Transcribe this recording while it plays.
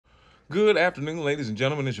Good afternoon, ladies and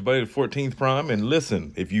gentlemen. It's your buddy, the 14th Prime. And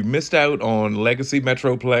listen, if you missed out on Legacy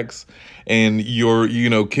Metroplex and you're,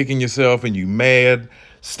 kicking yourself and you mad,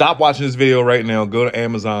 stop watching this video right now. Go to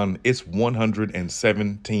Amazon. It's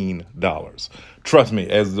 $117. Trust me,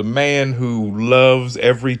 as the man who loves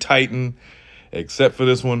every Titan except for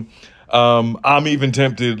this one, I'm even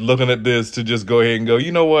tempted looking at this to just go ahead and go,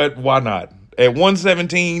 you know what? Why not? At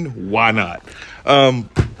 117, why not?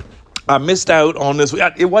 I missed out on this.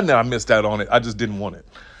 It wasn't that I missed out on it. I just didn't want it.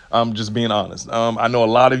 I'm just being honest. I know a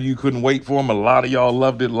lot of you couldn't wait for them. A lot of y'all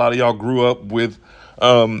loved it. A lot of y'all grew up with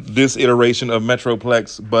this iteration of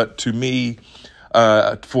Metroplex. But to me,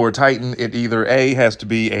 for Titan, it either A, has to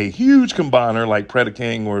be a huge combiner like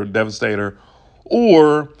Predaking or Devastator,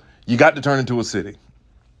 or you got to turn into a city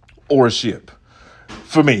or a ship.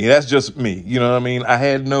 For me, that's just me. You know what I mean? I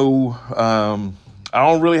had no, I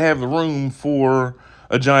don't really have the room for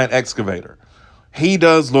a giant excavator. He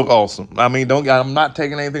does look awesome. I mean, I'm not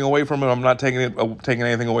taking anything away from him. I'm not taking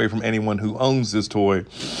anything away from anyone who owns this toy.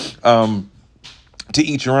 To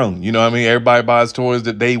each your own. You know what I mean? Everybody buys toys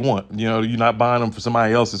that they want. You know, you're not buying them for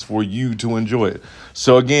somebody else. It's for you to enjoy it.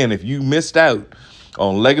 So again, if you missed out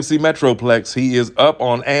on Legacy Metroplex, he is up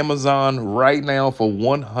on Amazon right now for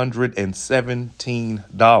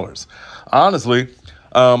 $117. Honestly,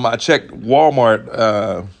 I checked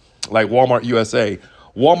Walmart, like Walmart USA.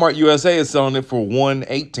 Walmart USA is selling it for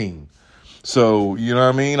 $118. So, you know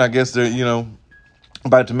what I mean? I guess they're,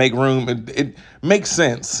 about to make room. It makes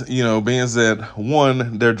sense, being that,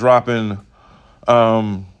 one, they're dropping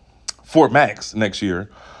Fort Max next year.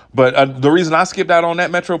 But the reason I skipped out on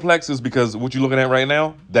that Metroplex is because what you're looking at right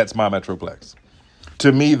now, that's my Metroplex.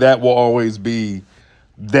 To me, that will always be,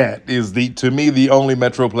 to me, the only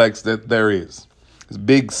Metroplex that there is. It's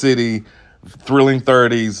big city, thrilling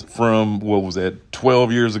 30s from,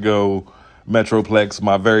 12 years ago, Metroplex,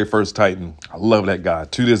 my very first Titan. I love that guy.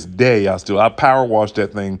 To this day, I power wash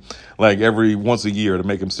that thing like once a year to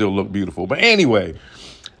make him still look beautiful. But anyway,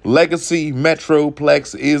 Legacy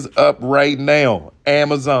Metroplex is up right now.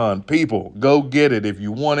 Amazon, people, go get it if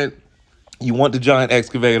you want it. You want the giant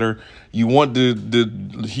excavator. You want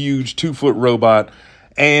the huge 2-foot robot.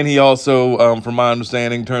 And he also, from my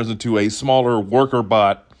understanding, turns into a smaller worker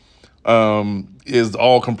bot. Is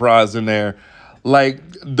all comprised in there. Like,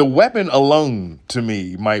 the weapon alone to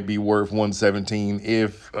me might be worth $117.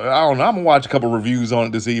 If I don't know, I'm gonna watch a couple reviews on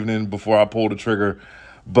it this evening before I pull the trigger.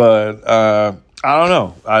 But I don't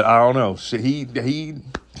know. I don't know.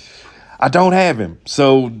 I don't have him,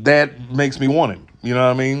 so that makes me want him. You know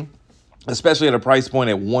what I mean? Especially at a price point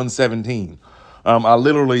at $117. I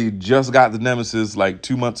literally just got the Nemesis like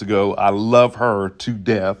 2 months ago. I love her to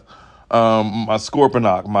death. My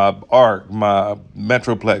Scorponok, my Arc, my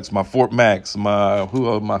Metroplex, my Fort Max,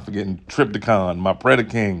 who am I forgetting? Triptychon, my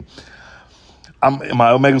Predaking, my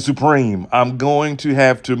Omega Supreme. I'm going to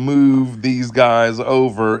have to move these guys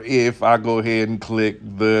over if I go ahead and click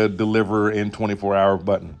the deliver in 24-hour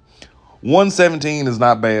button. 117 is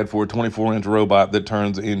not bad for a 24-inch robot that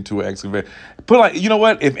turns into an excavator. You know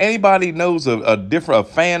what? If anybody knows a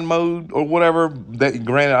fan mode or whatever, that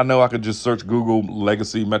granted, I know I could just search Google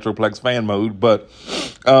Legacy Metroplex fan mode, but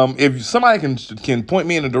if somebody can point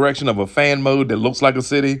me in the direction of a fan mode that looks like a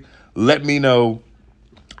city, let me know.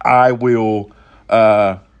 I will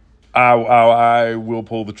I will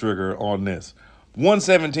pull the trigger on this.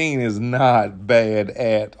 117 is not bad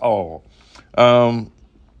at all.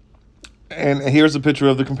 And here's a picture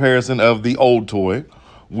of the comparison of the old toy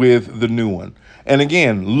with the new one. And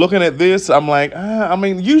again, looking at this, I'm like,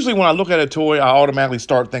 usually when I look at a toy, I automatically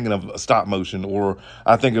start thinking of stop motion, or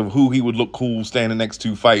I think of who he would look cool standing next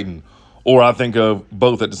to fighting, or I think of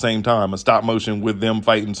both at the same time, a stop motion with them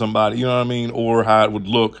fighting somebody, you know what I mean? Or how it would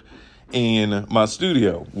look in my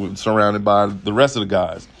studio surrounded by the rest of the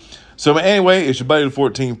guys. So anyway, it's your buddy, the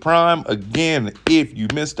 14th Prime. Again, if you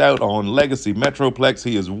missed out on Legacy Metroplex,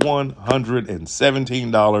 he is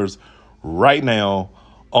 $117 right now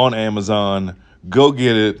on Amazon. Go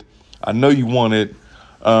get it. I know you want it.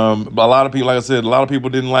 But a lot of people, like I said, a lot of people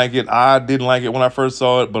didn't like it. I didn't like it when I first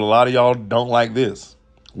saw it, but a lot of y'all don't like this,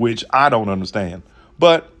 which I don't understand.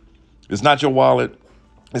 But it's not your wallet.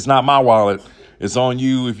 It's not my wallet. It's on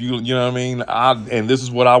you if you know what I mean? And this is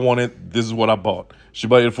what I wanted. This is what I bought. It's your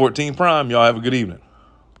buddy, the 14th Prime. Y'all have a good evening.